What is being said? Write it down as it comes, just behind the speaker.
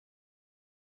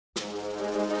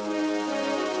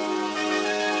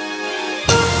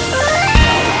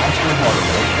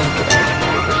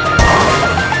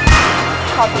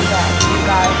copy that. You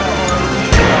guys are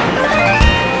already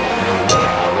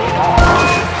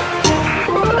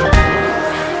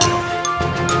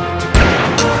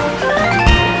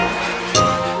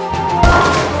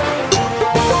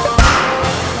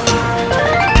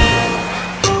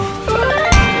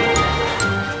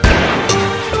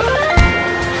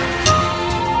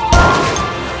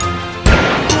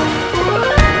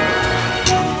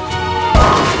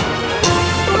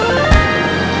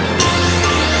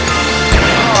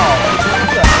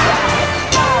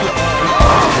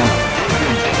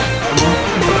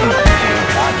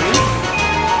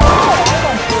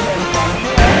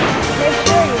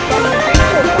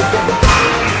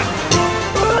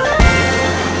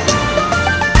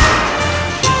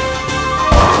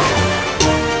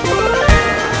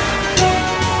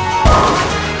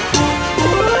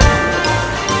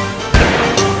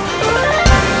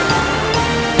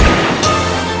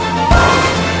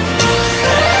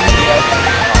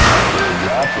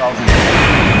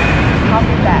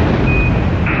copy that.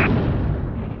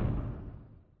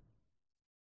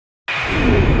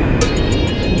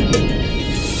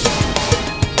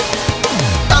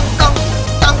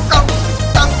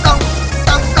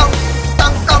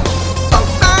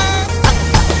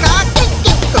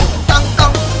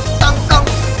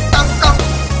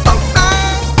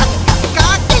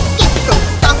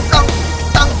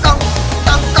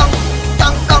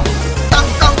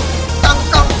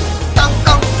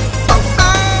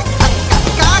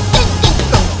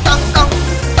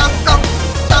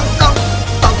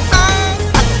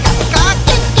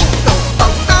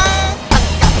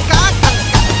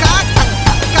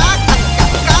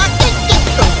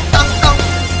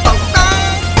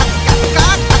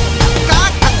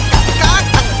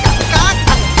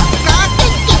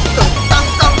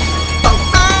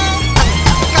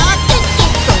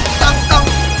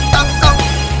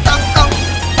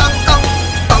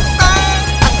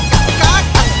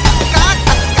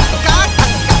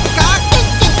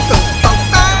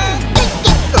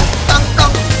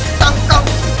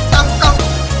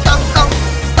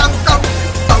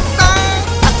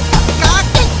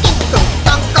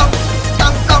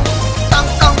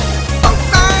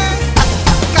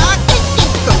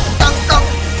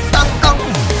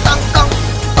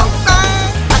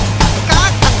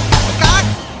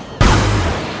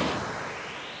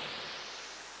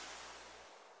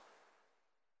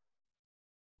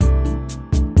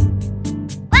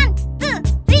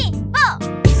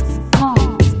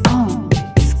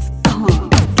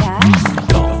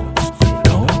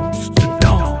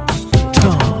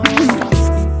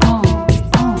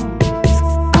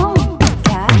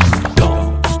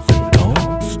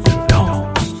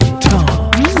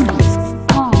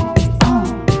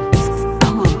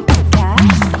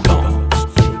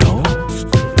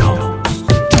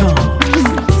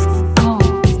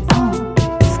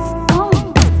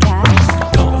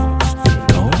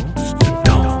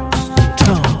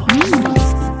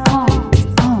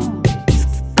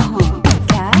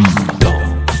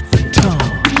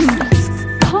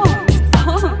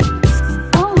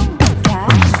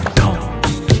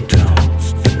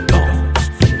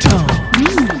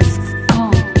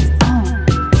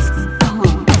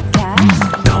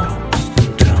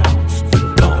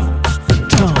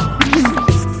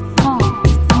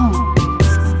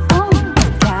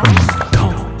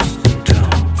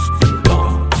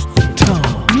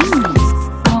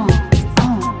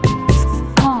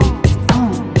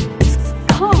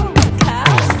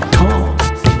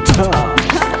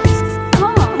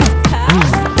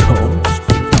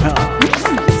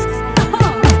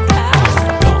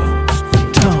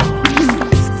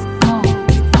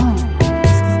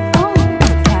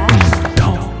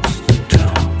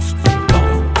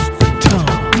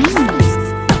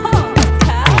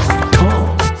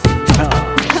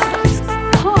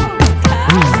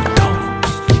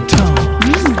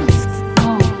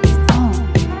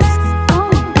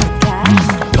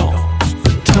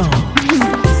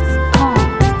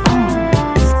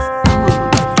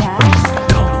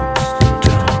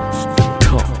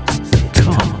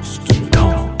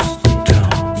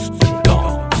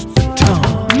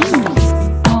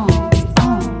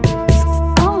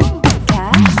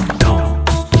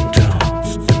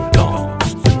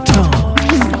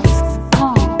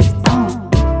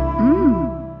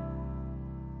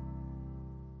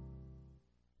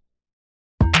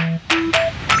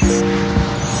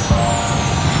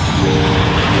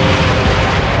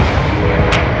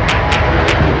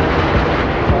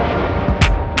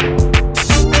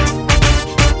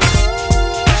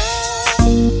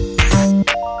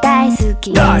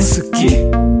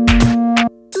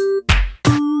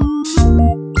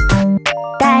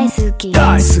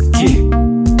大好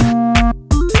き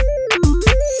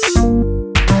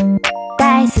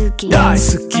き大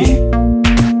好き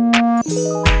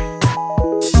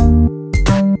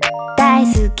大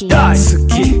好き大好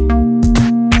き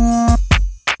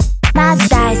マジ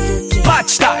大好きマ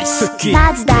ジ大好き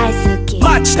マジ大好き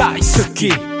マジ大好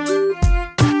き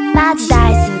マジ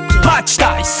大好きマジ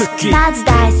大好きマジ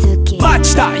大好きマ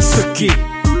ジ大好き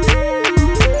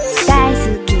大好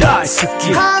き大好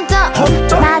きほん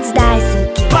とマジ大好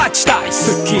きマジ大好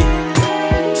き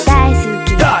大好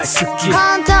き大好き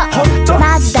ほんと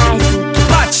マジ大好き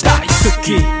マジ大好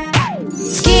き好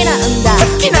きなんだ好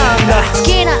きなんだ好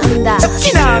きなんだ好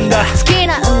きなんだ好き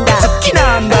なんだ好き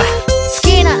なんだ好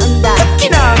きなんだ好き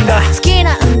なんだ好き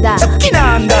なんだ好き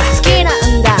なんだ好きな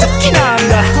んだ好きなん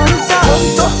だほん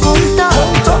とほんとほ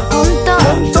んとほんと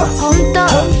ほんとほんと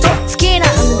ほんと好きな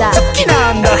んだ好き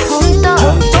なんだほんと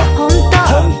ほんとほんと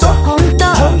ほんとほんと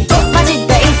ほんとマジ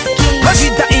大好きマジ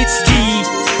大好き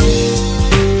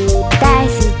大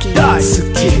好き大好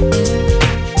き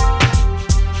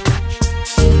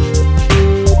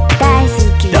大好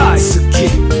き大好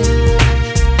き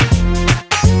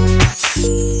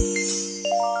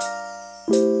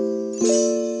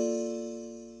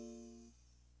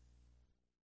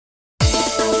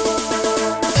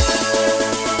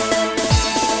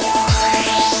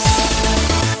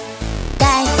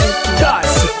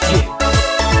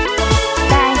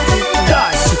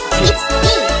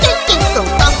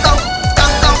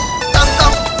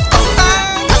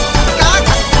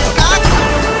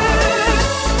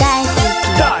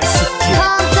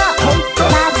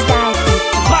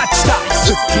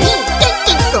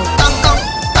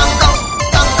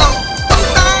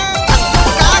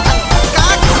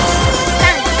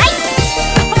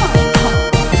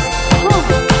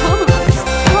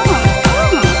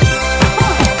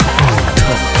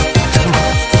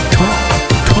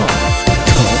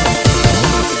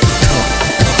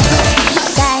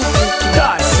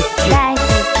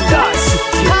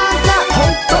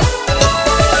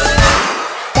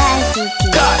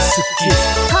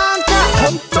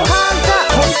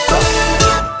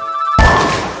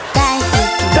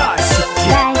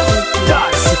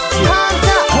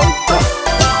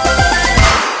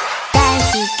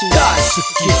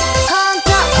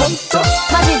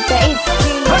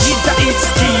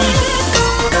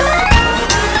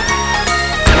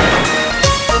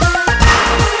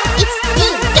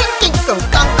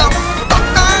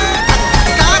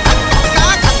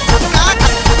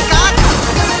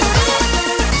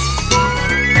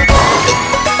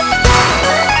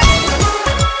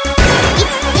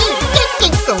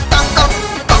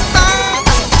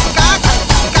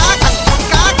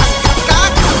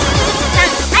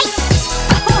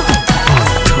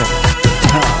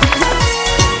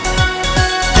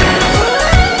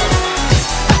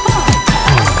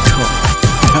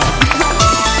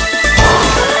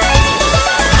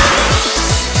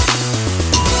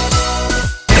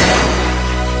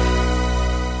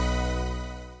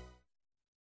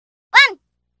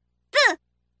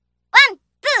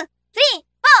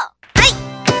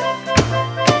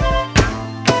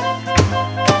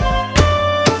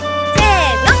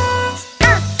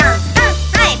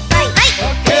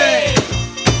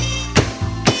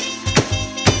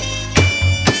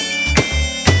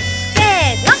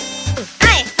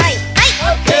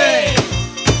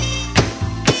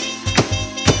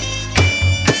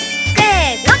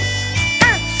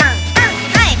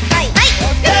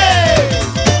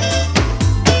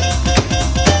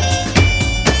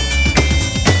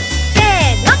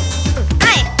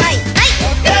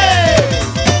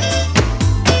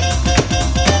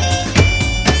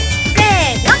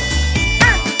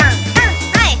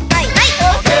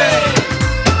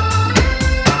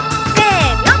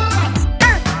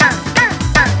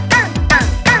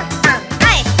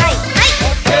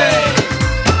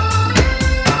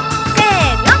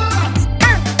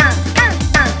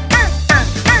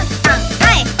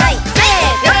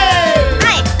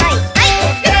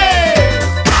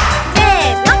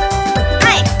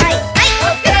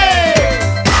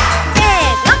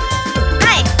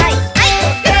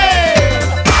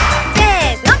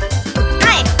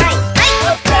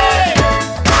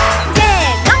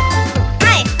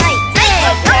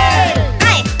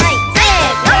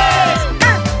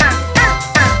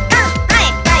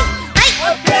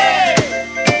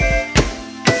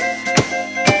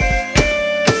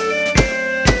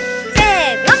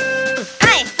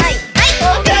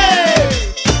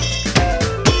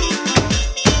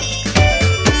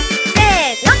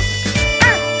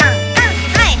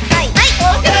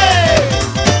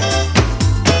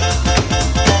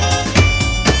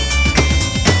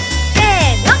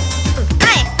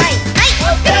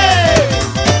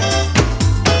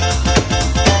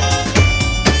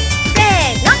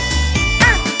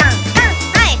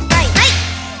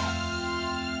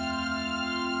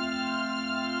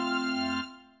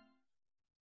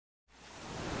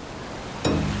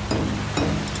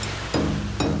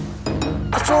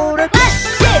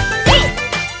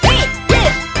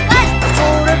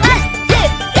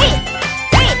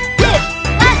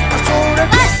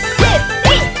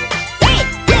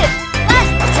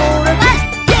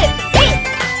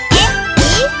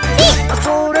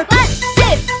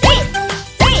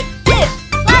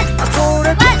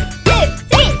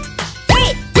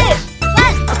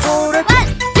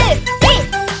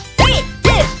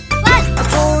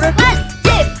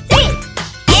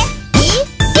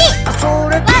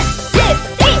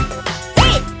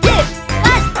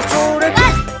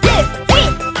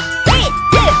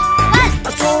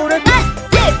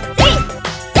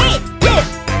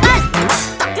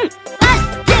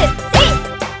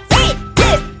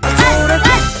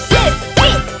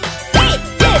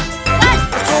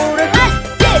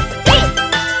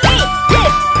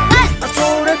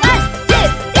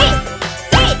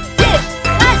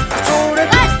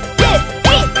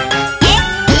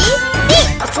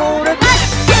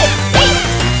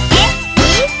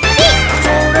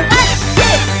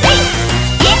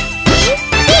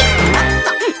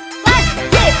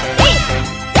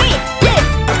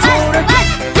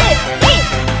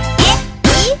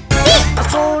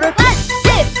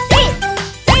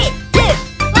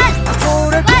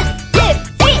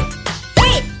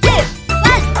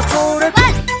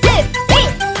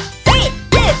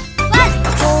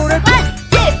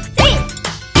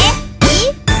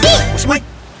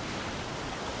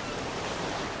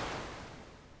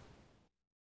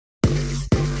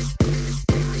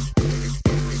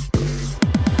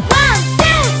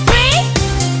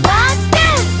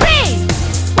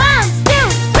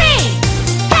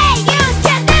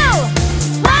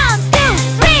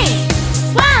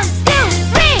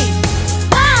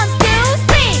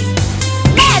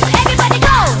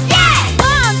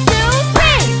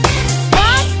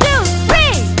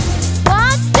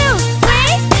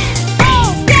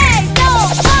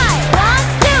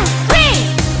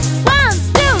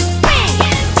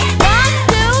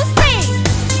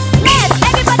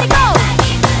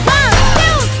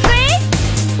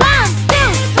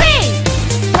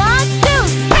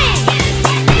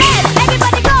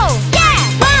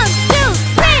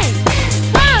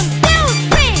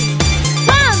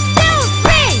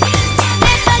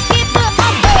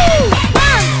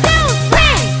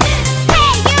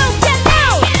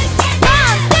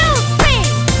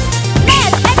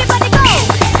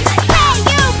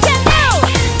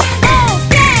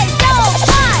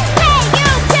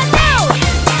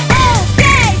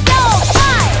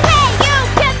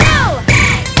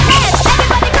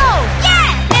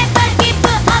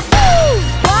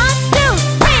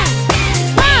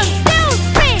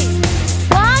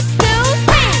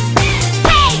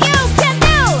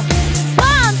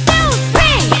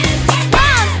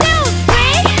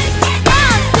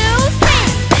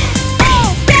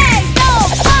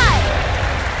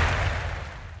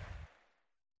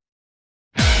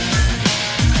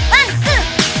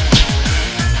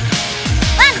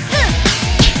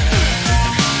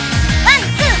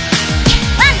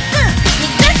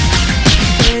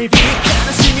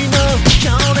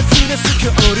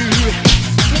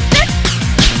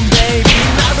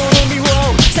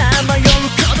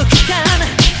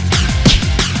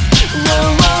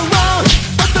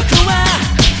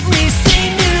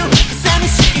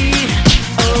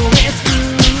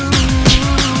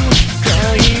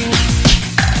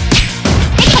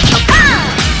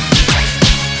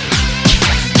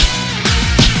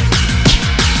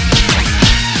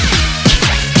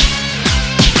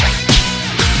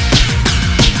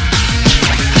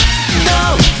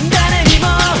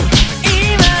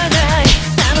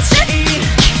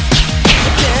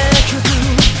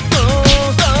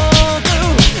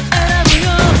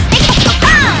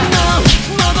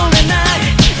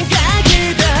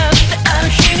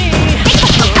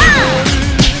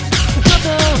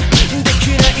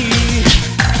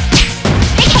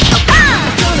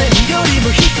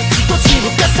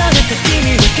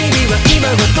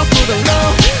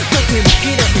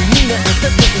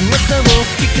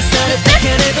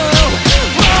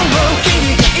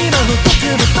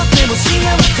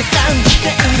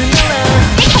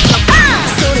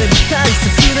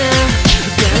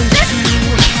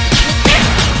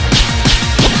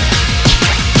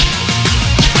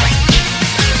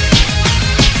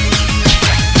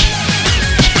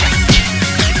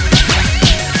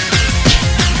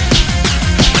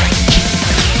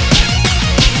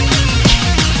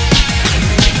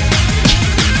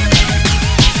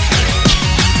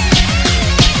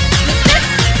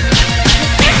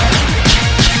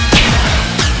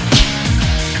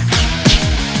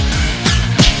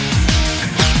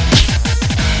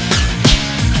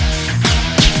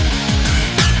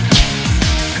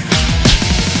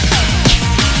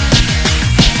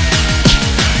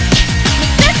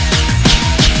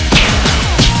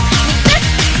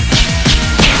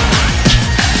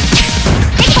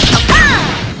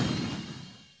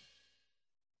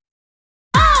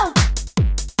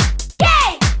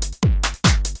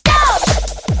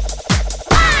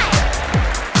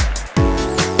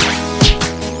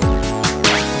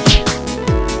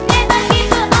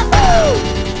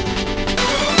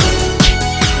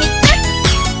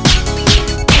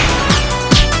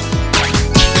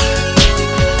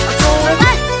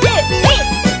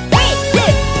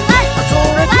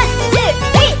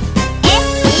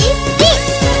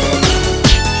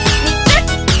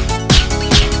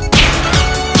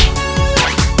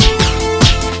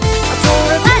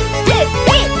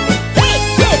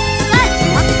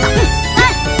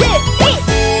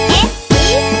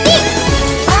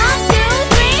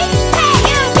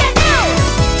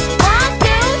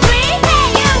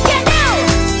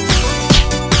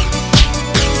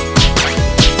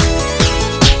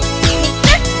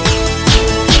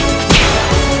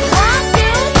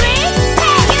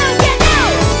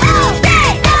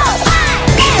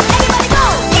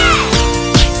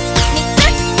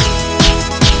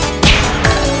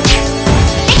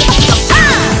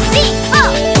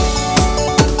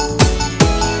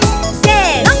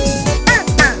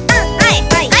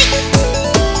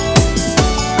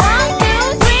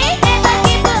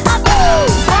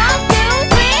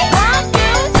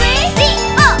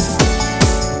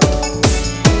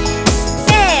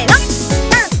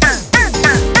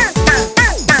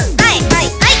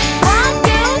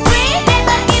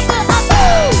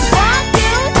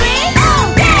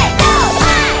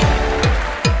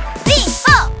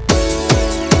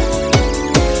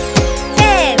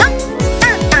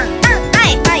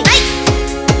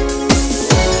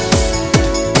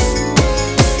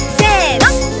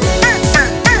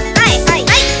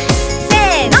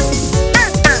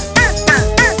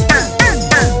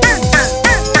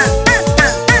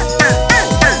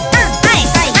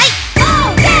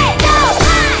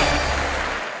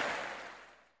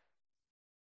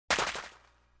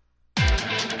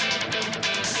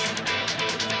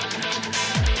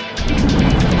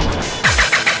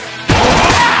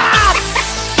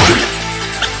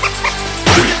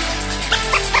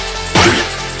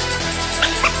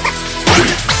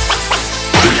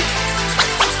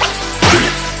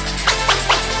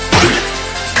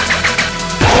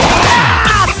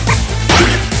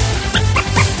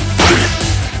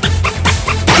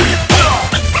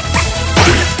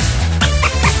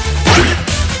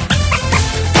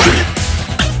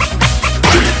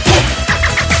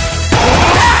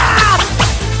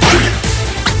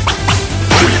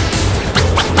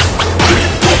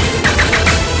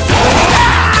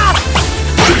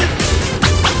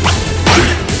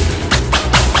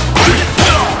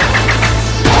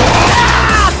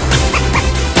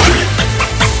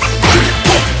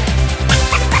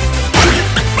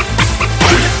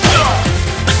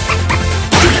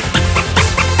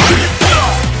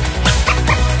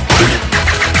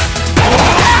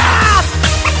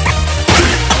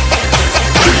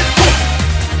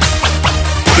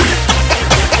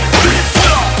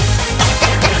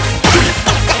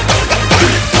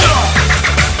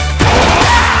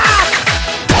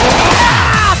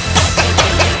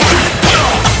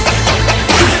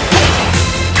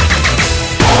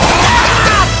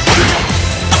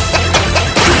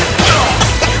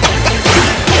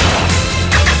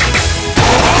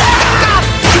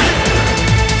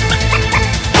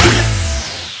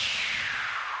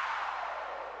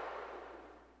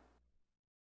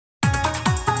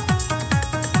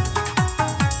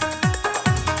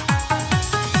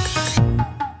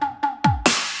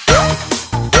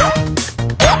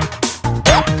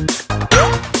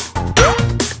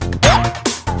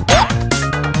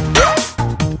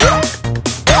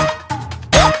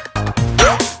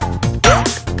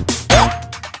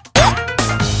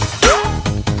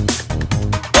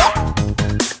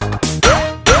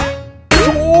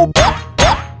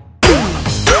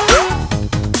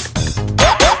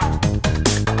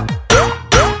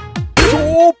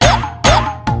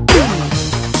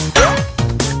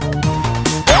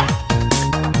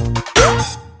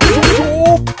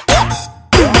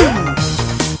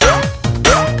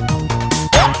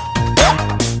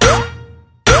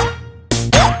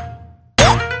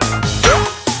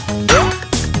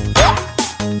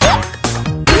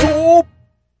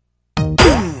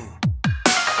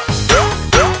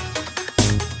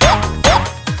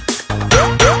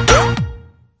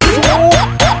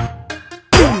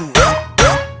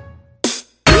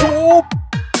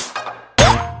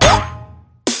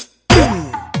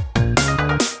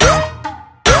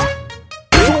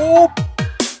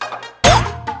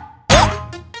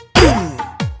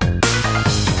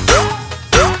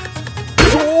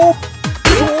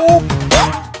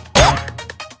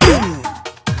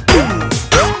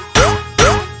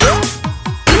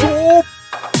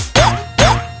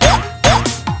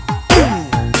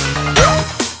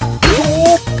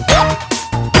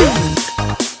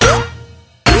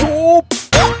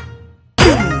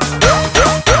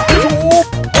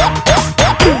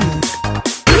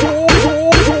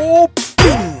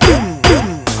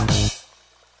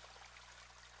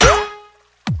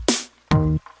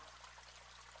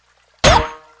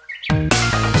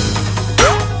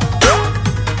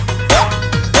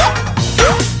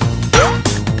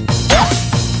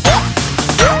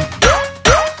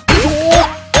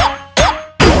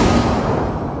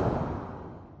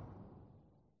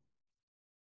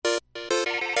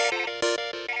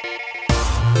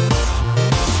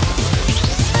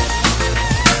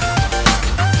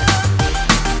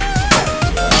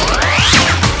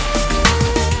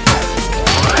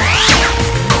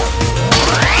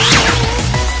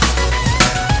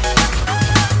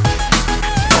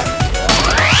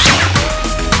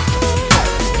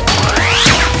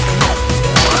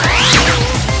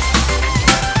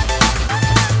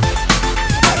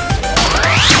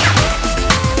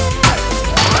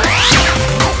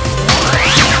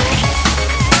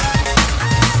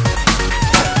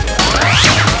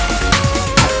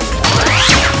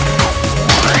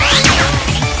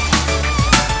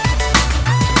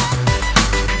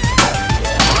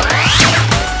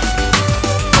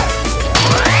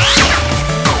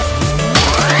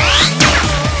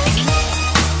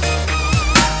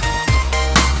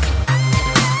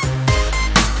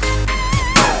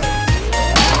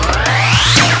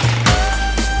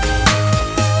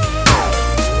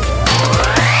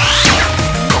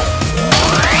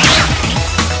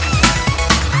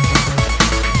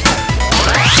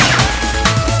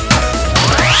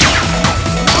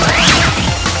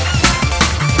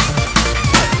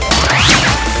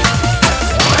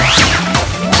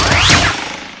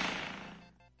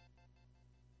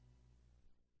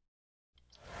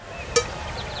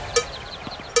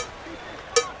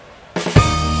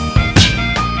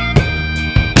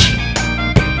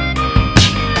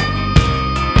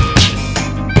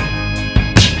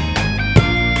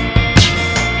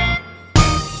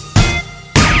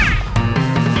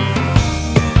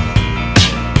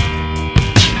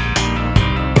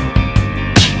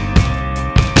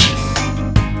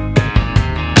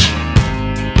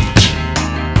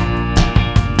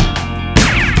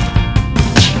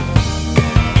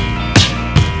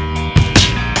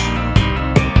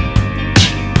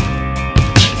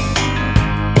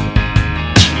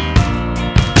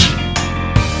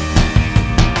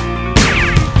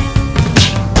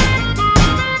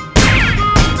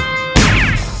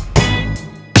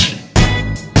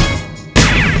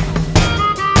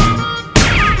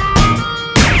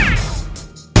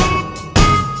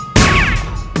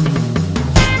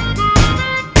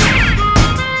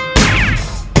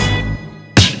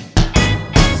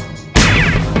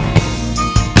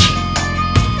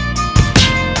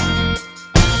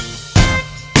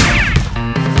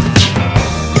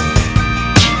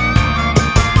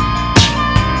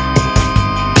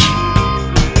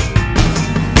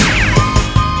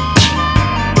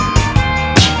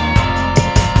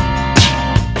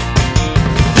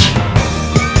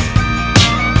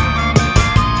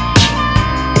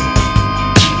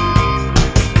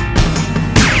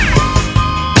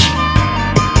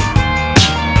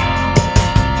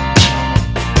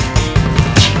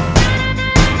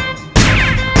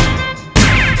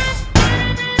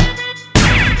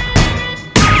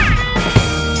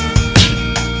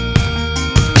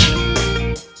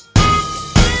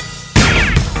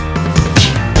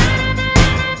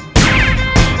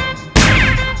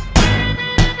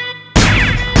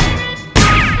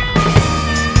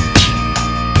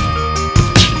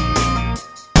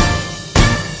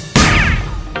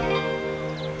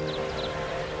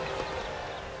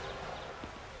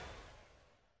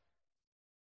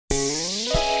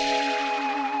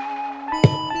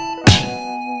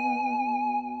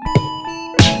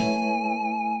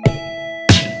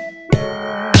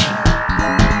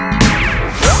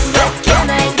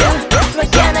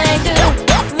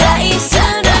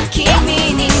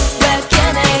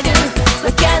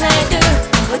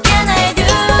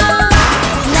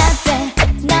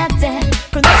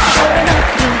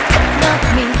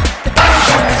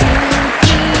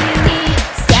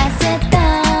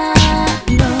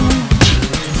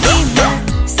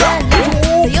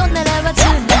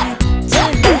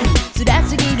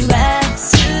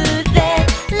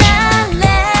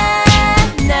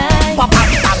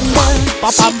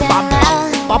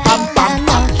パパンパン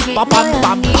パンパパン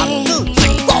パンパン温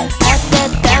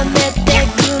めて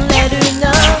くれるの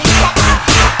諦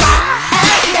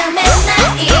めない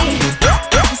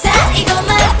最後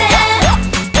まで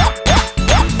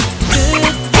ぶち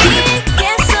消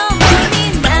そう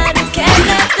になるけれど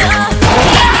君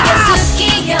が好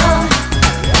きよ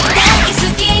大好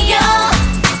きよ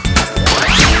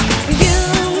夢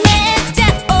じゃ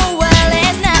終わ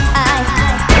れない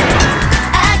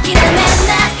諦めな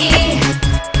い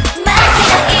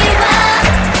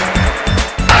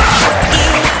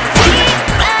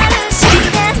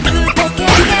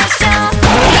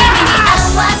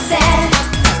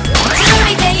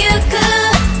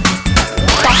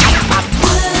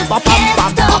負けないわ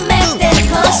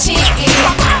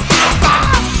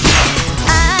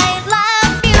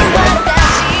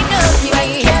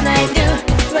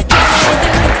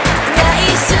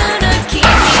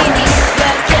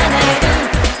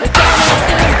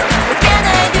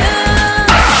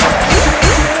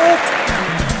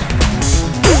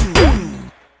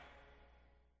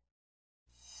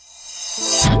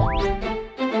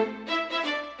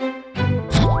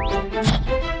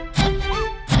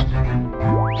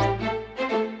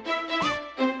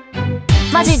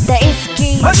マジ大好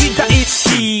きマジ大好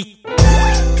き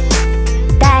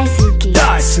大好き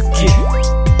大好き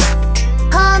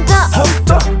ほんとほん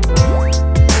と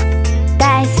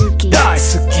大好き大好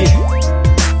き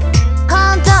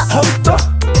ほんとほんと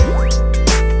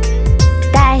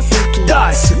大好き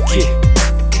大好き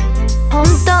ほん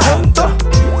とほんと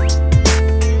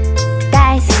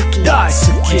大好き大好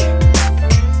き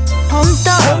ほん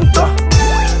とほんと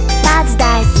マジ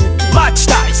大好きマジ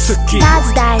大好きマ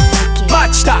ジ大好きマ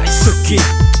ジ大好き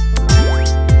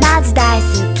マジ大好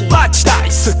きマジ大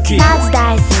好きマジ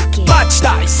大好きマジ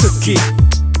大好き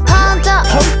ほんと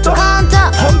ほんとほんと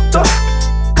ほんとほ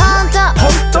んとほ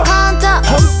んとほんと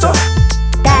ほんと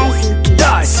大好き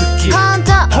大好きほん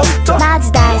とほんとマジ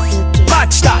大好きマ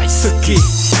ジ大好き好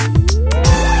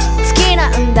きな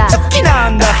んだ好きな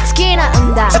んだ好きな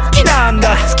んだ好きなん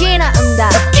だ好きなんだ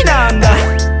好きなんだ好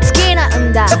きな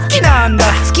んだ好きなんだ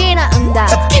好きなんだ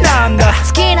好きなんだ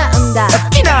好きなんだ好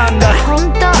きなんだほ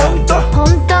んとほんとほ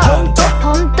んとほんと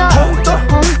ほんとほんとほ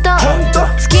んとほんと好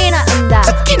きなんだ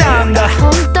好きなんだほ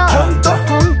んとほんと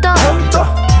ほんとほんと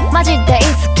マジ大好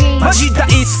きマジ大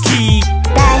好き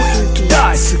大好き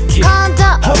大好きほんと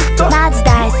ほんとマジ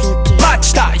大好きマ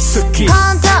ジ大好き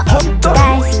ほんとほんと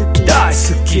大好き大好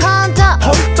きほんと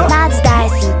ほんとマジ大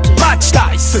好きマジ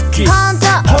大好きほんと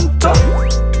ほんと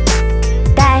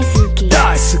大好き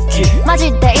大好きマ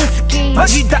ジ大好きマ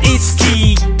ジ大好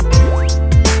き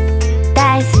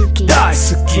大好き大好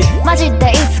きマジ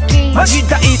大好きマジ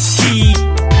大好き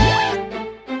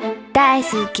大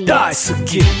好き大好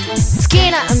き好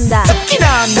きなんだ好き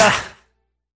なんだ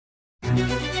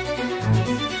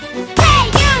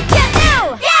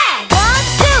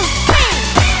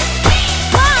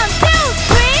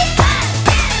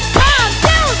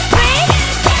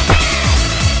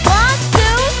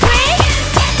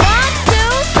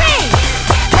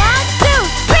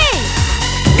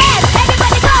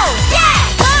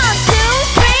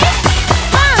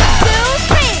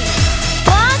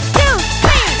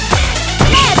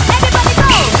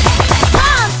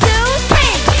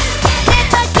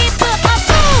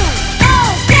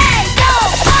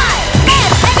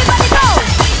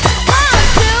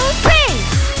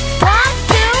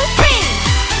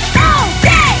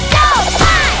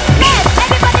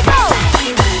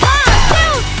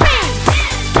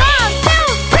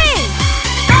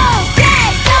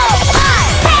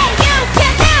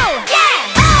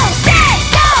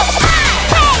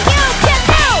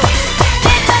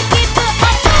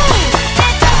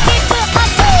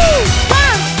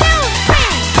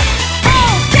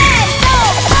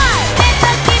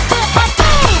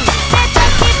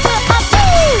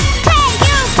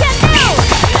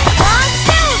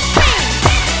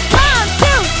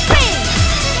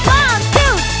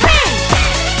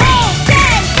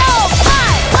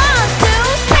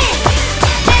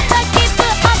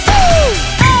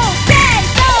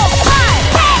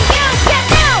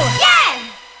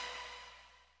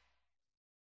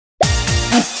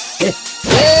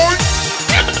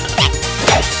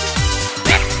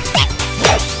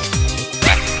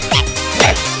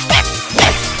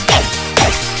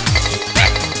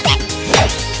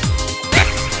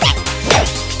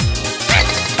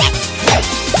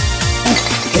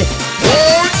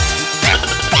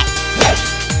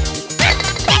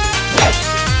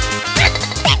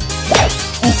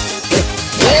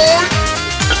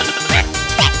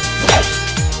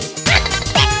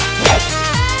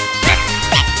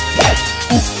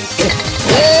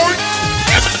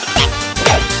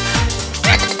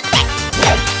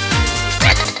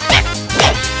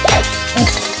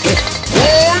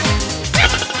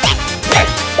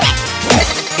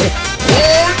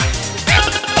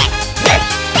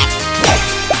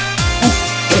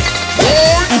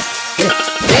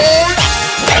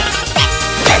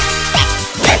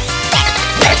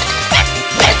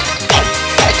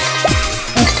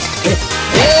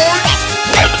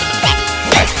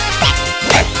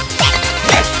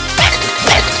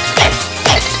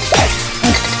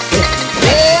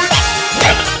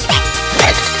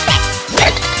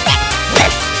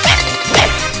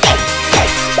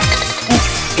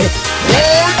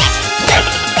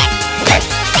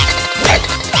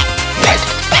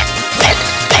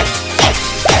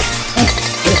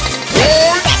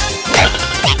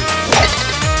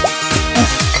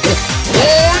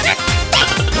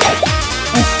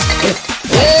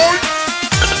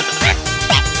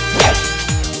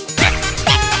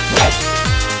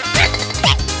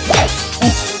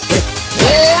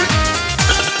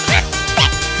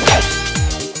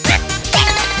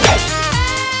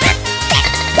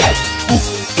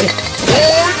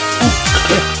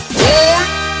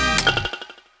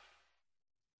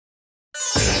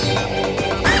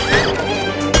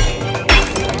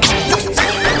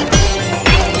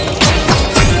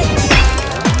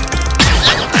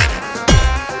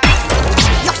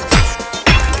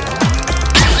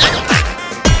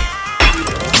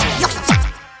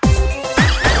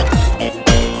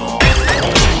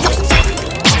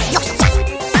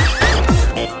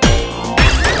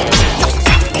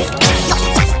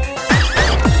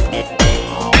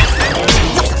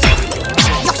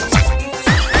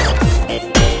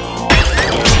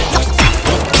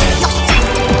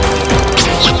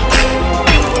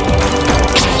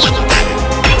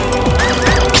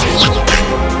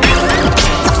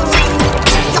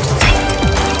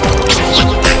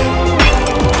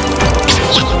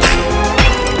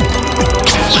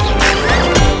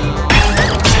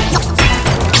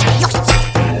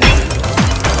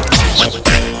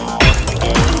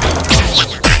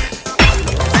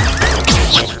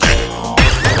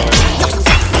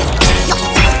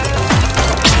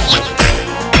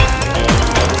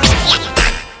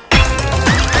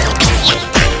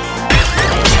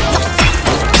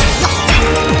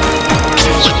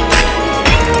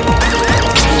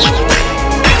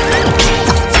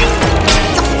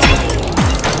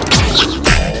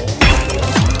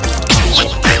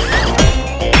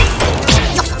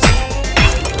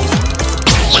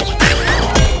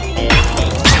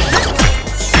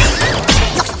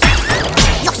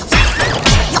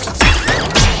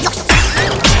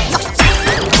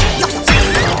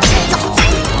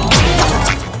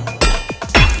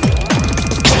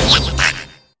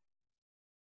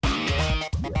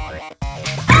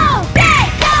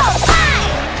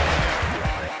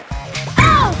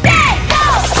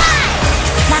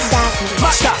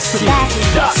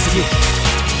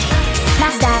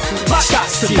マジ大好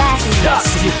き大好き大好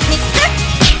き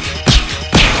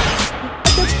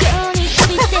男に飛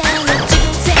び出る人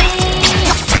生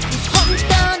本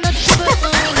当の自分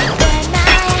に出ない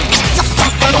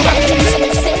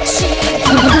セクシー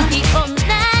いい女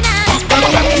なんて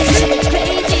クレ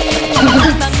イジー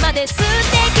まんまで素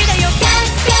敵だよ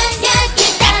輝き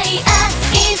たい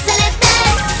愛された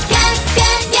い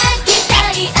輝きた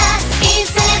い愛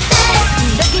された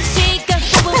い抱きしか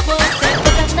ほぼほぼ動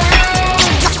かない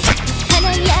華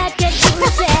やか人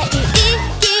生生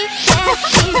き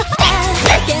た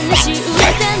い悲しい歌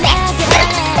流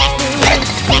れ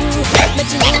る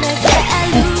街の中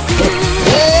歩く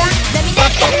涙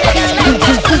が流れる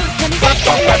涙が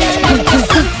流れる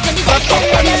涙が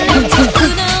流れるつく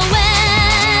のは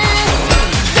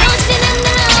どうしてなんだ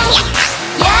ろう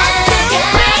や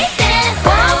がて僕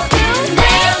ら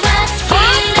は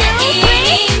綺麗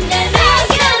になる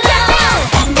だろ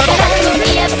う箱に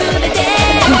あふれて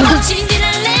信じら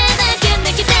れなきゃ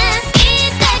泣きたい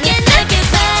だけ泣け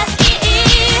ばいい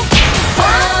そ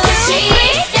うし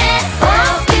て僕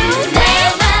ら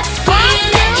は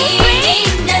綺麗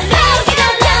になるだ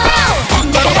ろ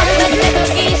うだから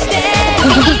恋して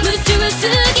夢中す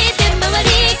ぎて周り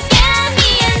が見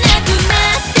えなくな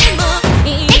ってもい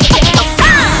い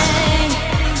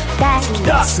大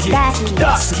好き大好き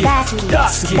大好き大好き大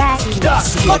好き大好き大好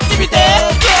きこっち見て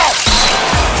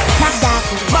マジ大好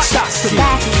きマジ大好き大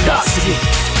好き大好き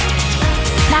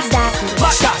マジ大好きマ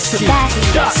ジ大好き大好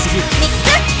き大好き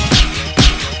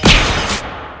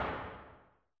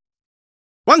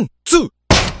ワンツー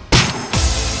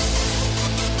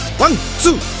ワンツ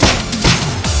ー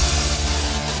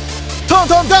トン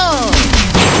トントン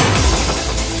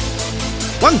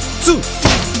ワンツー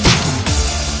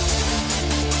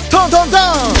トントントンジ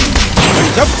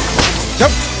ャンプジャン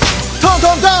プトント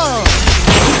ントン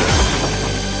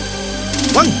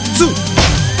ワンツー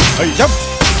ジャンプ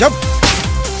ジャンプ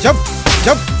ジャンプジ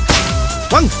ャンプ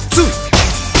ワンツージ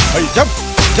ャンプ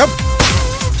ジャンプ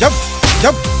ジャンプジャ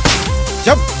ンプ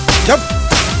ジャンプジャンプ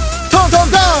トントント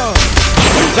ン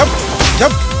ジャンプジャ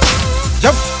ンプジャ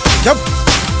ンプジャンプ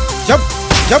ジャンプ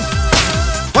ジャン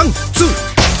プワンツー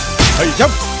ジャン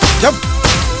プジャンプ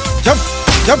ジャンプ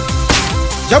ジャンプ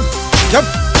ジャンプジャンプ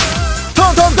ト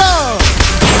ントントン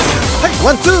はい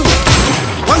ワンツー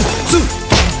ワンツー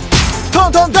ト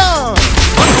ントントンワ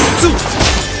ンツー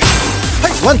は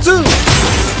いワンツー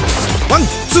ワン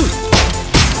ツー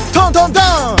トントントン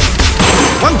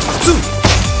ワンツー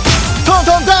トン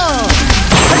トントン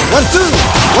はいワンツー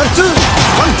ワンツー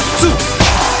ワンツー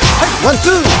はいワンツ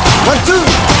ーワンツー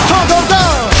トントントン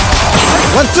は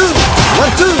いワンツーワ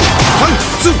ンツーワン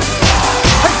ツー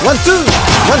はいワンツー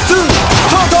ワンツー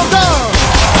トントントン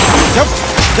ジャンプ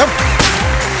ジャンプ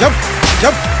ジャンプジャ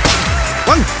ンプ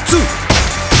ワンツー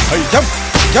はいジャンプ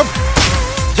ジャンプ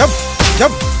ジャンプジャ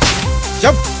ンプジ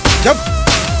ャンプジャンプ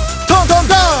トントン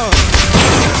トン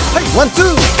はいワンツー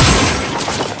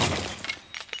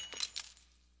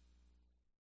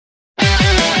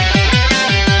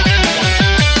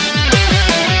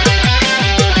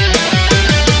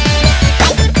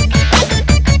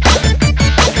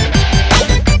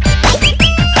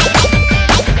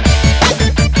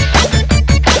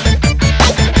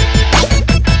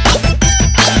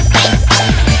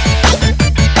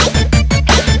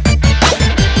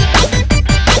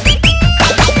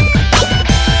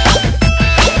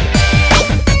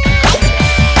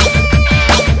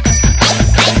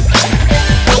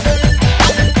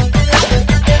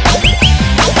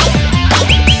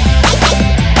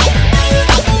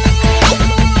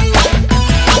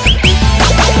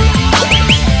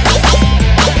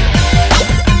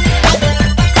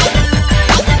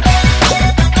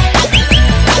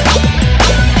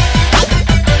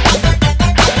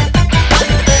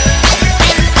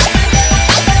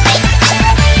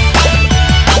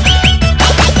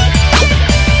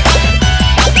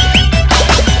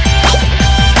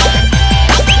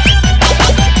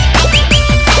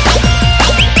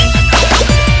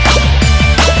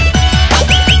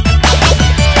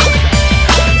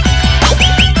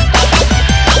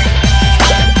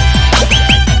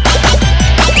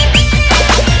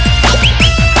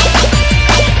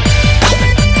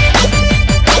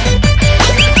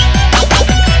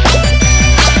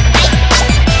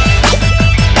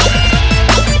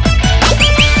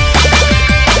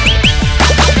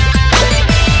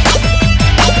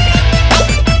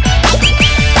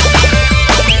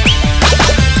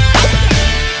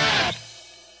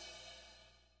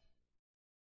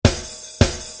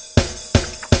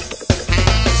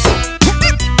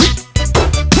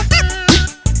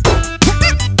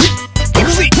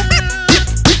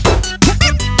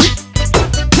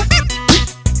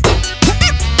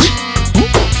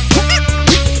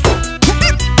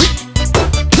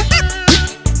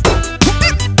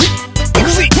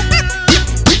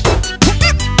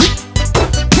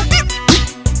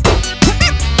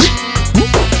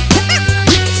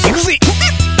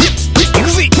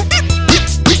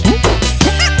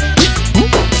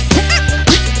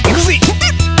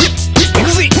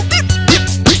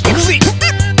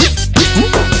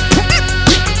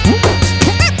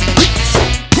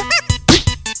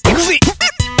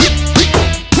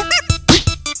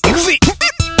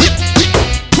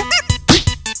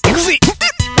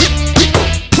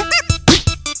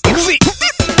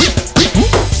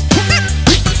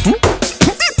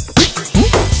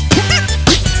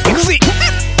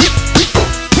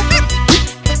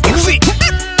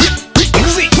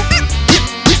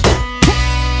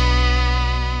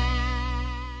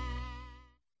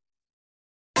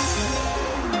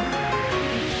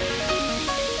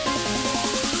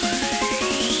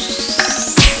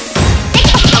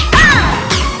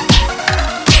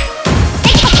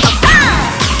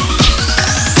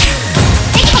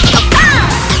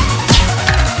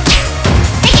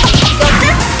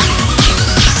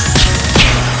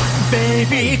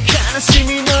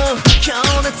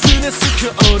のス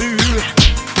コール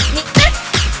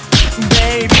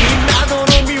ベイビーまどろ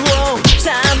みを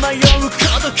さまよう孤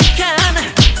独感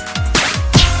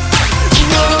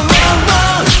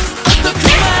男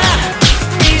は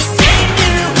一斉に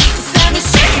寂し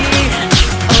い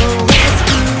Always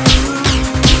blue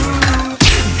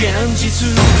現実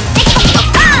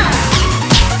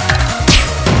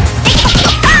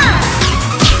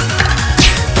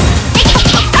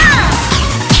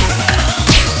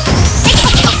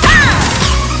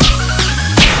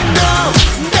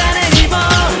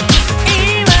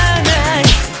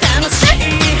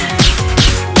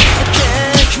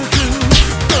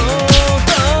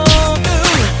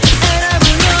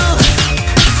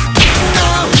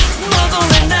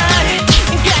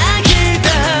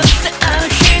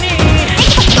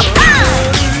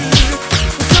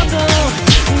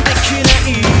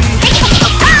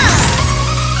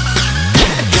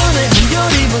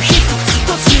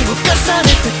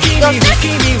君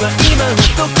は今の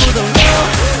どこだろう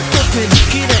とても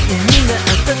嫌いになっ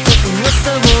たと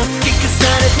噂を聞かさ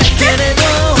れたけれど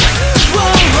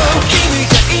君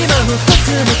が今もと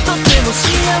ても幸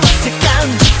せ感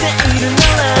じているな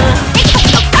ら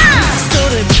そ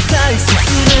れも大切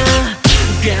な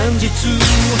現実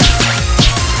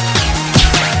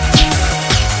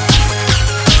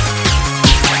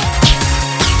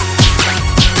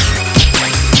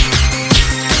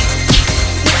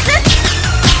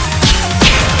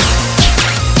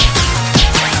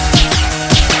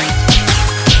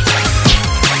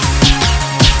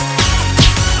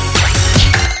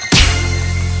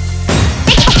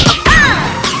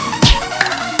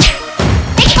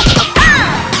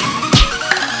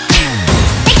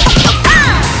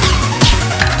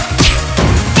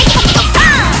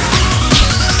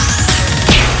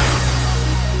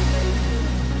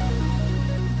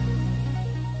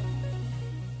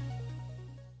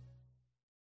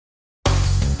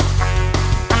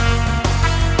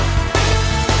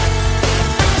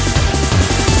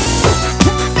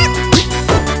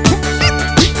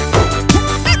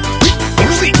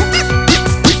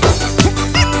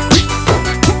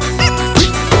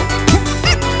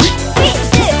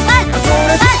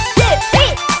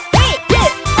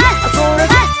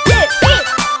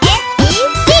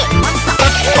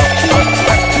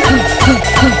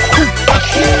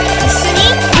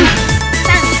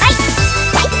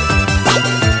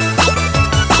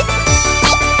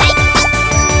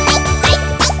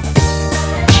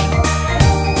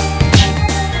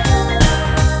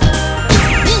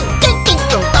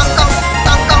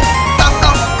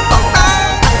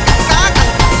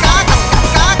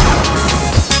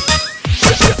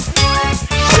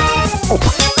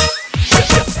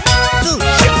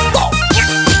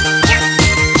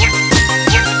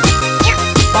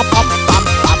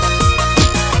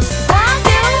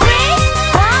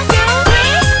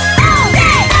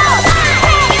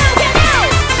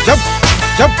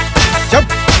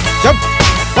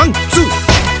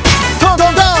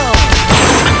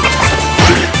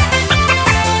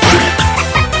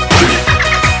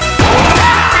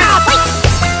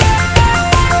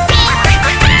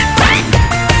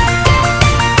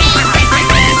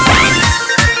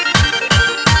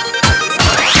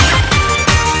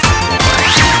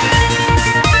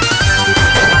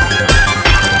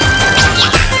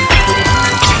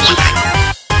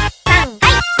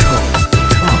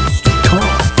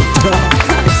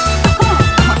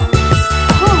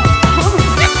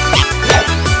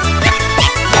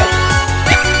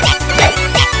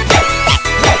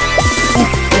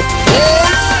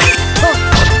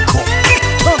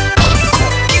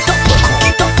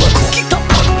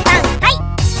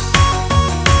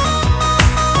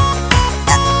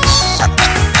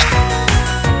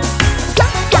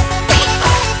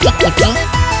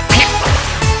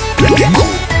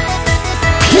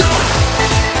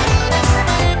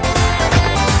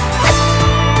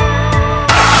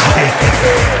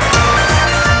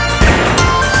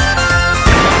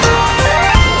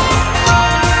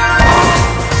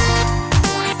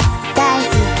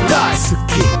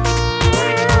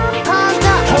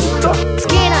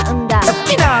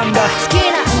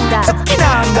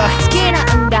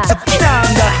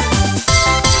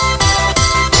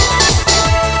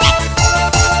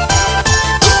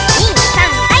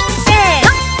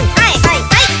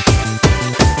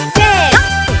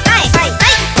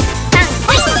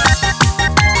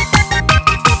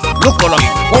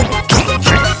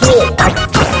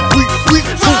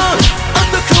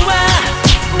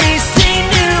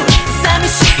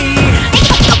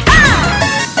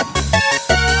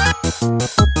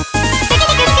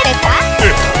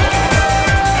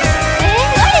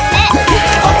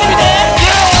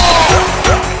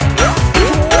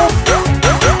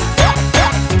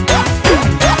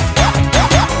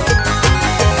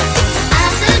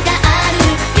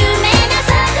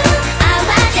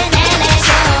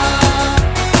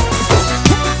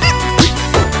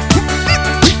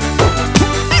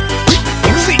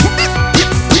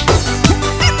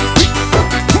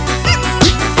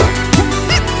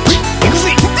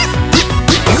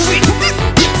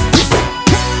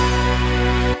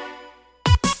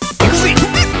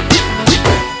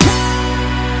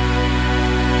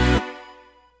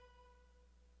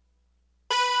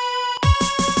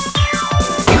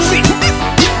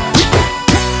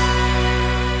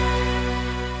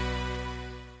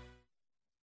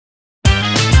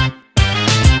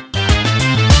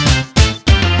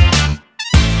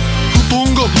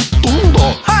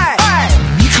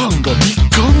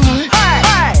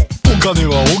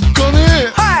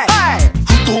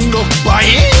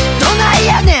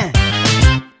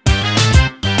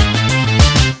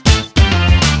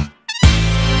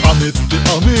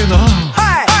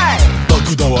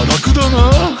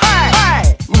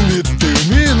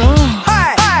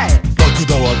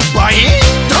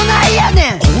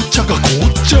茶が凍っ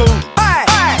ちゃう。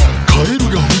カエル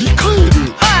が振り返る。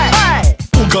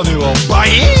お金は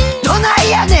倍。どない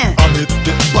やねん。飴って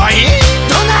倍。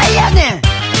どないやねん。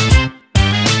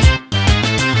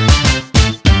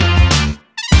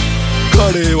カ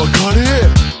レーはカレ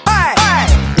ー。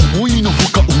思いのほ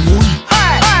か重い。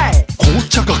紅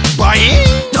茶が倍。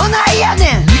どないや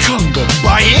ねん。みかんが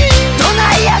倍。ど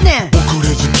ないやねん。遅れ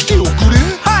ず来ておくれ。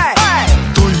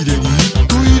トイレに行っ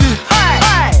といれ。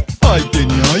相手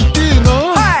に会いてえな。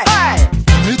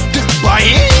飴って倍。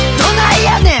どない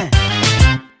やねん。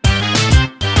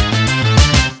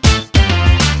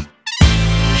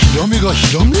ヒラメが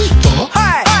ひらめいた。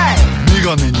メ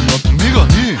ガネには目が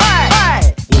ね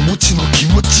え。お餅の気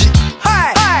持ち。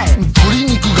鶏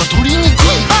肉が鶏肉。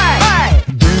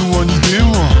電話に電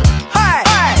話。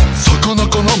魚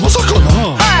かなまさかな。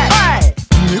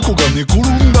猫が寝転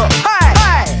んだ。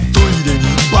トイレに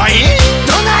倍。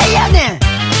どないやねん。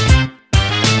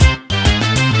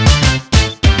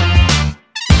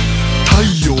太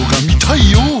陽が見た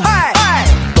いよ。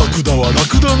ラクダはラ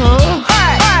クダな。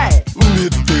梅っ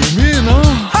てうめえな。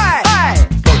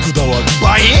ラクダは倍。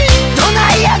どな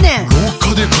いやねん。廊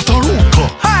下で語ろうか。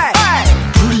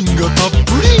プリンがたっぷ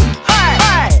り。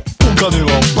お金は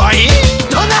倍。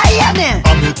どないやねん。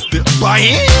飴って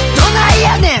倍。どない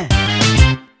やねん。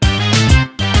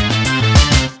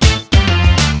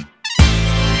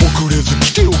遅れず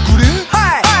来ておくれ。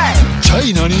チャ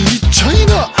イナに行っちゃい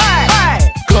な。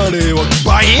カレーは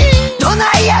倍。ど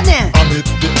ないやねん。飴って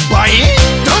倍。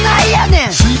どないやね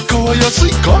ん。スイカは安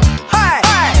いか。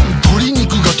鶏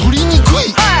肉が鶏肉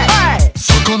い。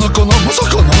魚かなまさ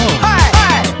かな。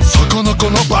魚か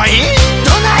な倍。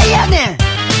どないやねん。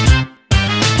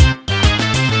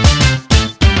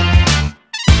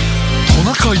ト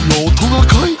ナカイは大人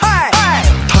かい。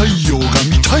太陽が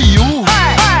見たいよ。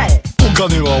お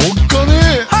金はおっかね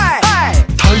え。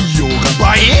太陽が倍。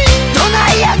どな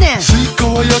いやねん。スイカ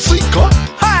は安いか。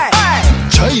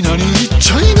チャイナに行っ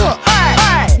ちゃいな。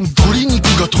鶏肉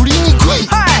が鶏肉い。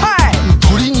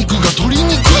鶏肉が鶏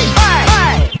肉い。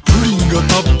プリンが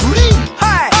たっぷり。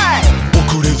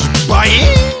遅れず倍。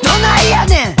どないや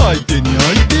ねん。相手に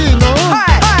会いてえな。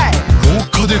廊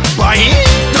下で倍。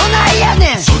どないや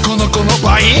ねん。魚かな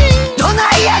倍。ど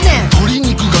ないやねん。鶏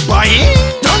肉が倍。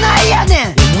どないやねん。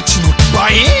お餅の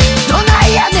倍。どな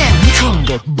いやねん。みかん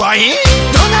が倍。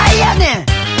どないやね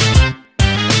ん。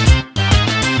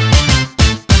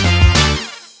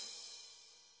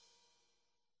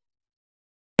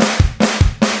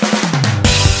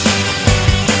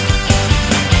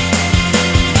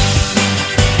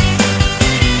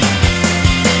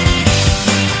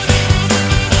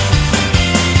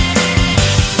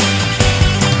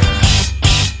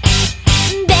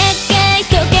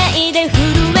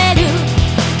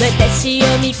私を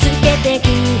見つけてく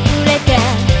れた。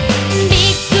び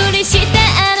っくりした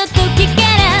あの時か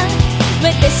ら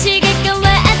私が変わっ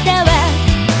たわ。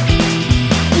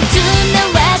綱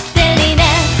渡りな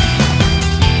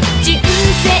人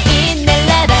生なら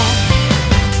ば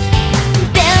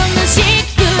楽し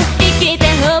く生きた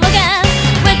方が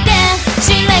私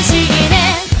らしいね。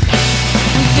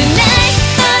Tonight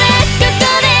俺ここ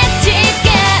で誓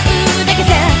うだけさ。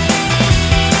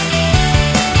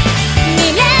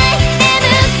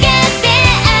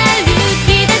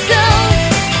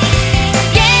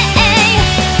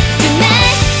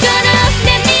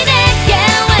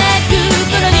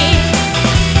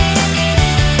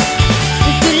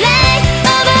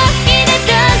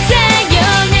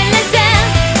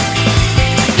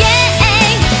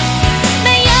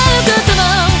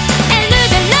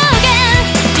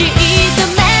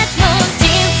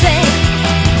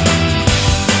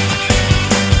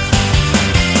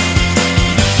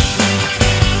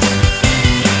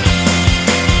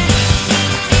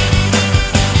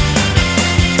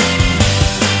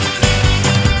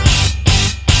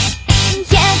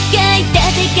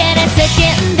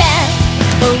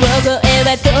大声は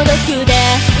届くだ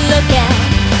ろうか。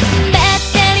ばっ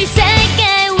たり再会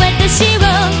私を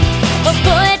覚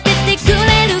えててくれ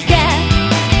るか。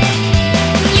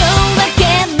夜明け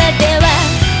までは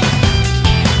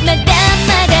まだま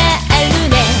だある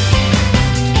ね。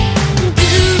ず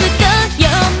っと読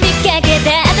みかけた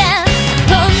ら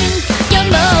本読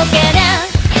もうかな。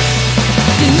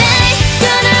Tonight こ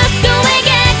の声が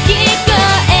聞こ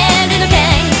えるのか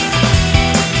い。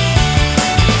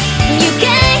愉快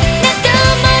な友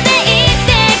でいて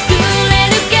くれる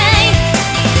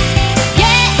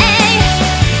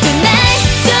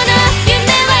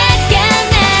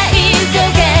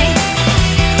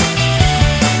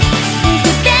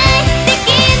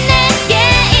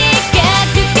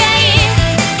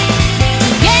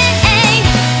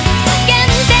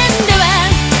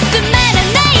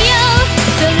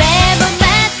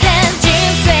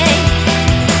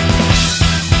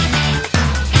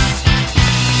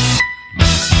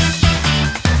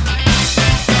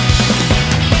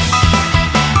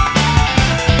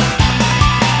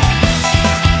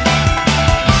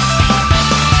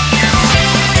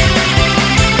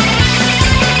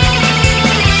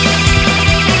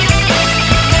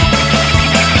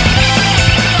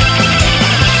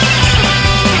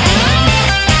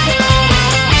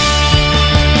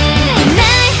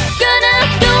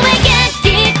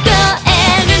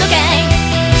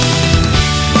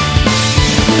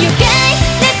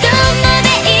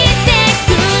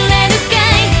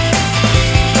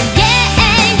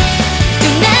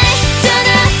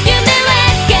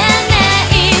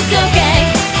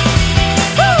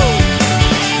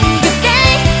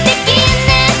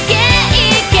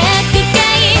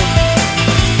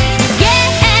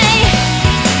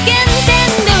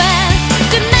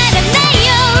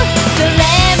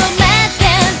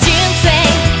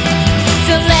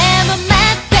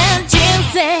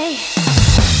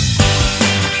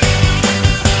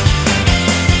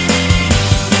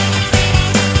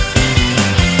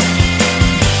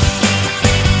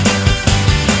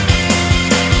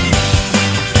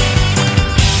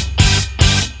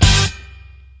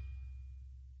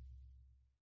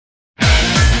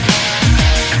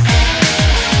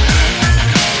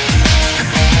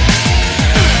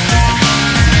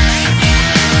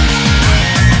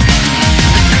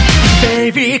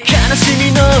悲し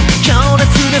みの強烈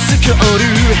なスコール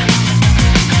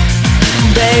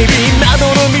Baby まど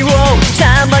ろみを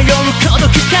さまよう孤独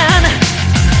感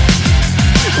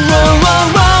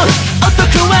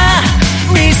男は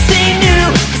Missing you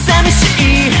寂し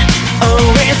い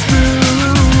Always blue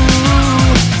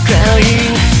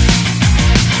Crying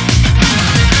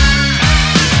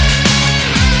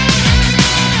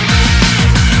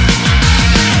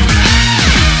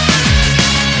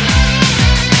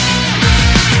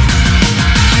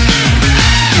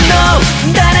No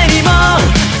誰にも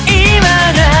言わ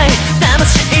ない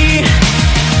魂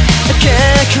結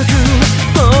局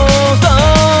孤独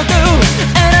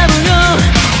選ぶよ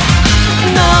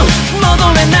No 戻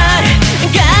れない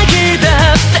鍵だ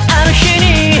ってある日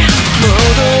に戻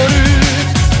る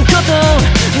こと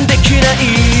できない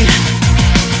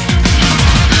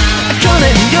去年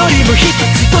よりも一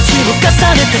つ年を重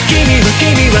ねた君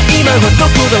は今はど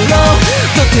こだろう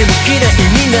とても嫌い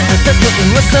になったと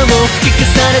噂を聞か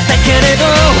されたけれど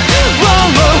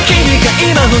君が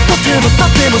今もとて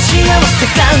も幸せ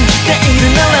感じてい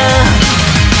るなら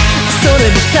それ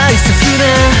も大切な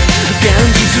現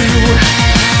実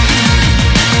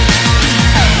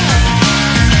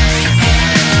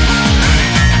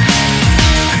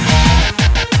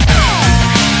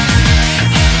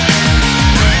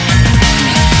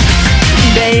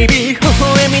Baby 微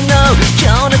笑みの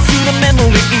強烈なメモ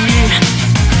リー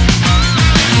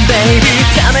Baby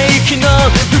ため息の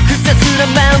複雑な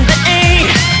マンデー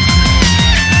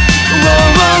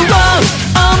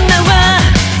女は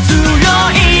強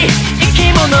い生き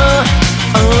物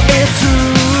Oh it's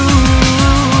true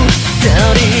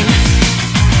Darling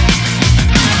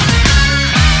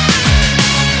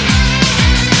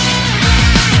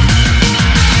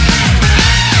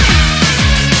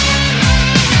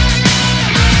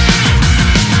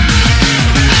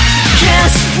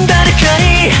誰か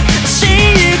に知っ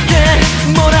て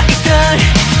もらいたい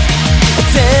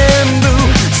全部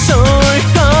背負い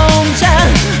込んじゃ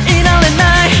いられな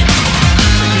い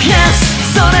Yes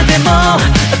それでも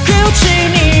口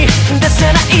に出せ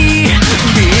ない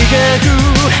美学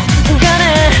がね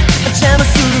邪魔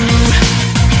する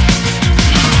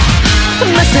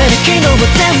まさに昨日は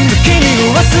全部君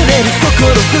を忘れる心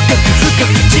深く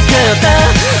誓った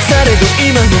されど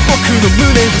今の僕の胸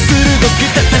を鋭く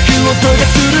叩く音が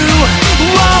する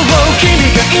君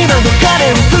が今の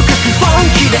彼を深く本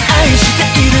気で愛して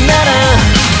いるなら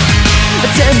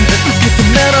全部受け止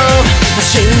めろ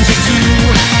真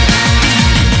実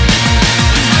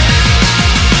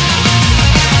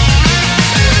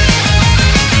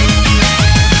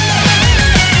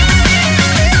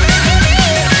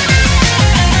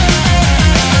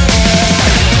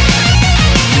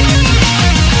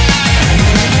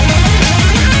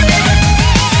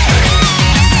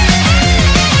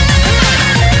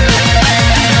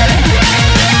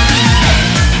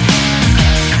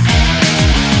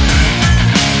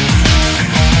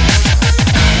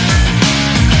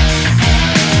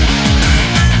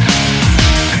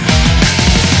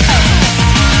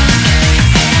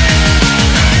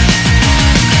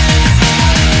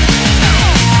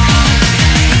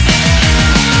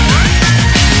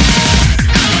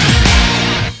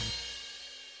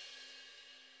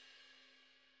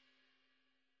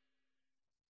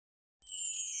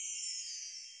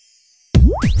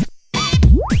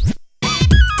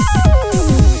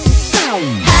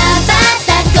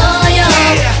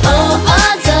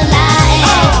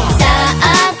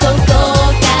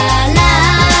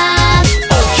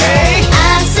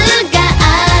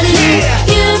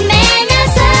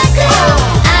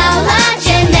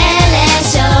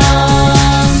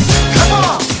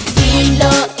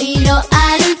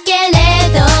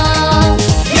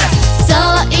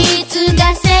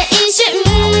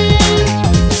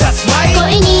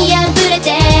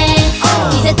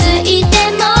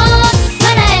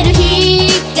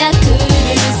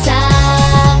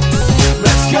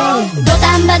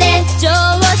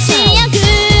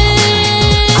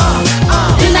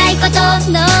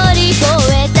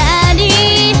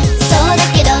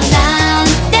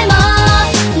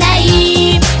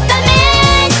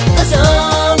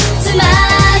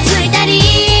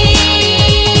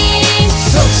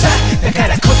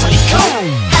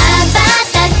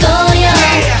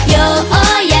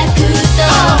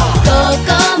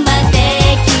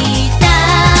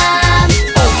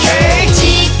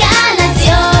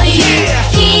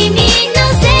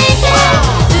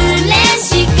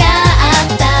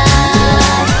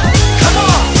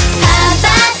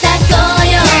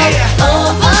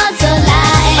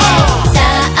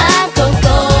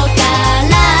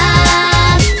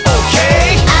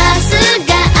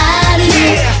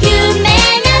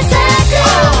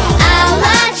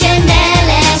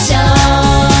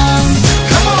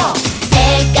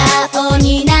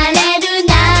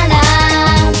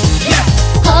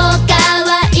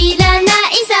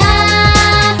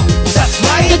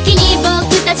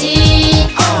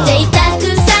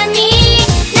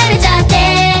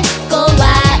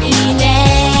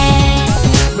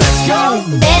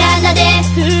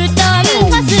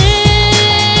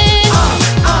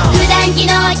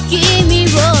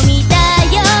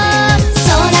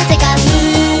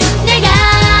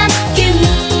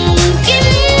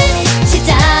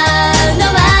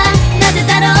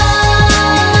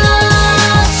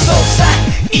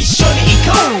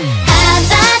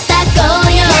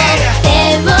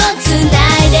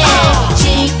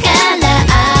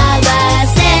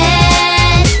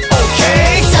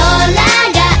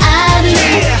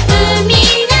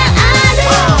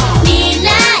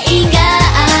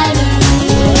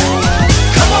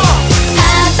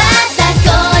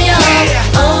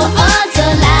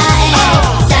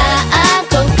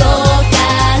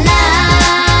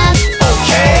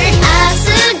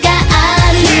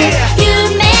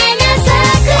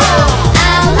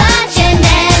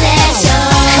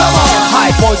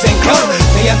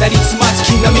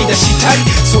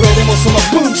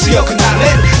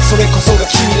それこそが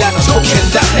君らの条件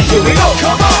だね。 Here we go,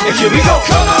 here we go。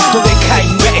 どでかい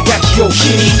上描きを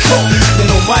気に行こう。目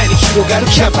の前に広がる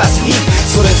キャンパスに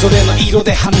それぞれの色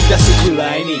ではみ出すく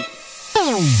らいに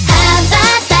羽ば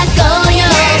たこうよ、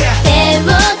手を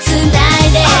つな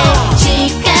いで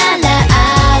力合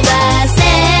わせ、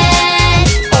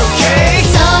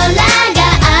空が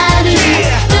ある、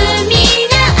海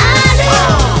がある、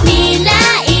未来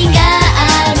が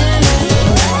ある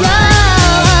よ。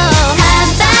羽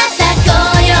ばたこ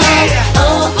うよ、大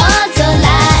空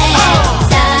へ、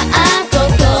さあこ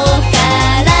こか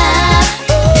ら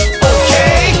明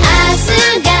日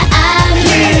がある、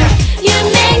夢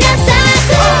が咲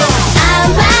く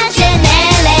Our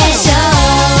generation。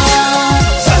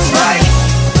 That's right。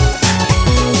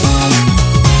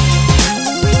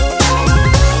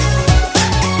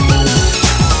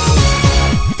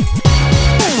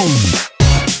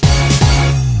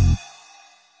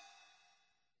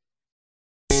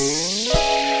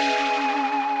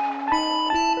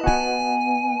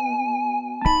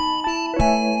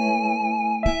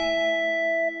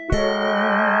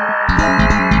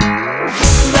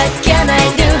 What can I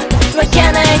do? What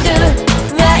can I do?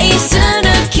 愛する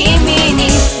君に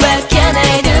What can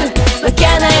I do? What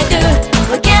can I do?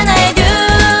 What can I do?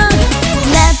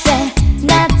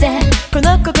 なぜこ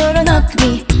の心の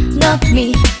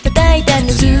首叩いたの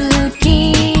好き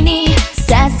に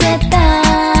させた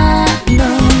の。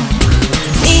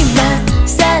今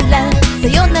さらさ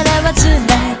よならは辛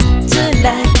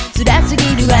すぎ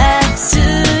る、忘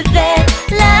れ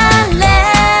られ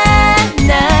な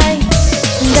い。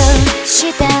どうし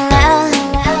たら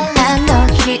あの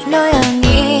日のように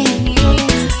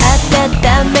温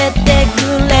めてく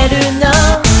れるの。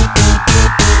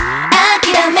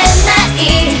諦めない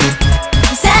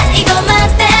最後ま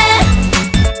で、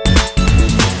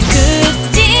く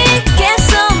じけ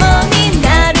そうにな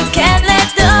るけれ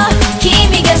ど君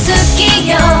が好き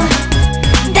よ、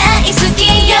大好き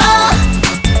よ。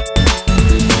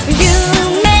夢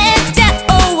じゃ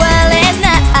終われな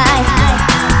い、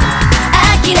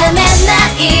諦めな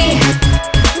い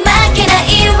負けな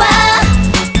いわ。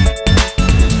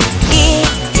意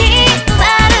地悪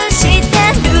して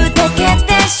るだけで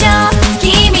しょ、君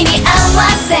に合わ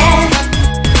せ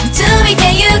ついて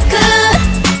ゆく。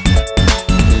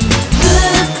受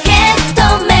け止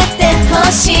めてほ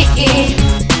しい。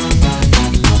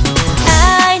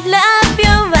 I love you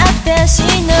私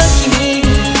の君。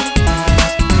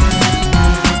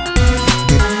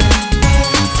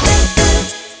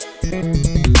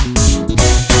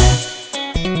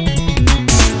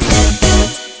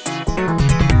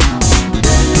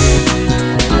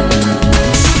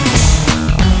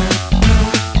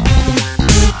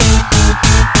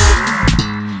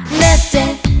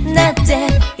なぜ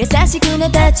優しくな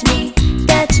タッチ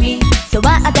ミそう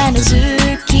あなたの好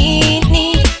き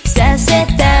にさせ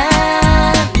た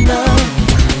の。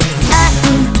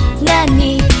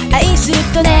何愛する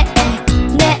とね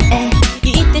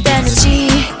言ってたの信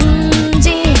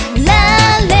じら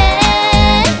れ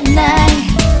ない。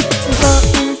本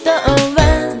当は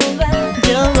冗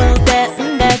談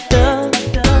だと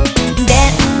電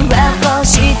話をし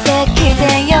てきて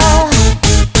よ。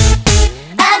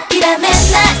諦めな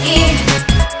い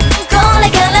これ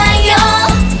からよ。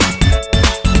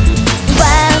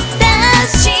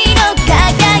私の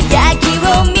輝きを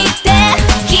見て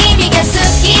君が好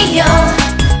きよ、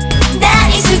大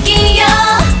好きよ。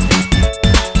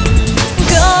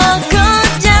ここ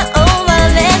じゃ終わ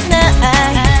れな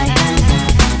い、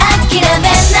諦め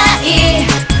ない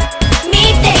見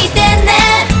ていてね。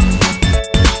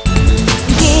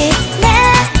綺麗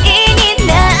にな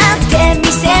ってみ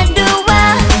せるわ、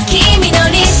君の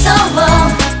理想を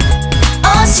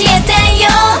教えてよ。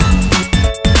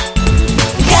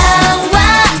変わ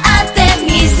って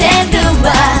みせるわ。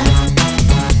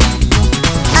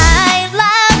 I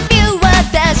love you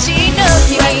私の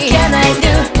君。 What can I do?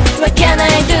 What can I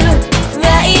do?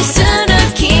 愛する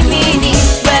君に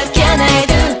What can I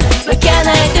do? What can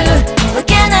I do? What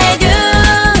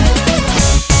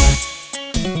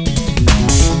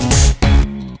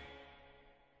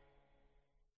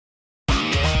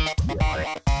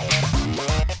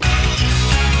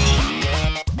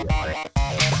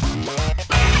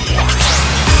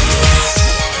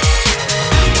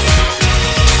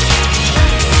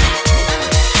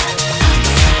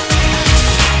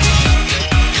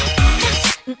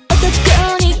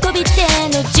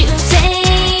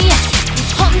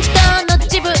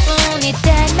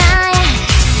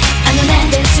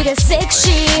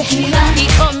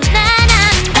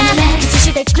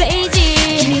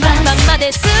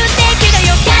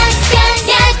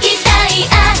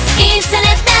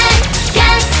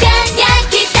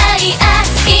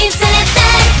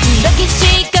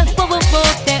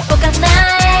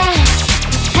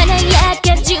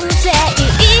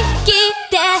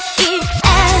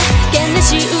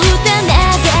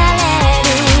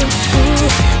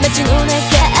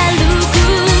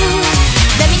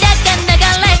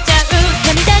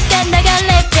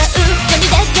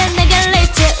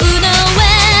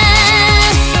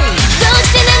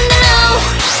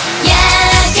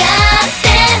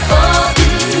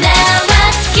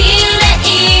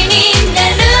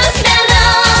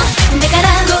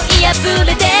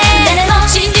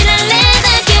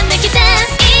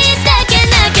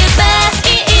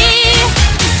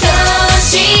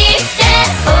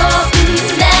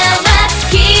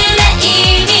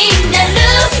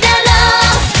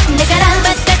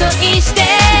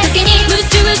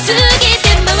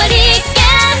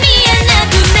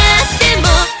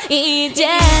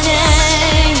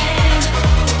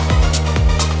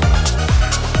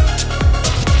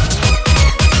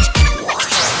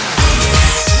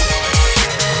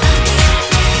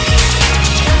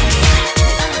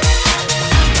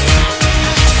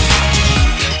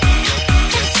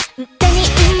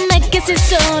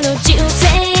人生、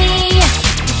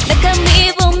中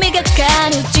身を磨か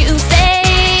ぬ人生、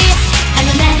あ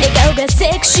のね笑顔が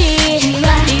セクシー、いい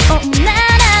女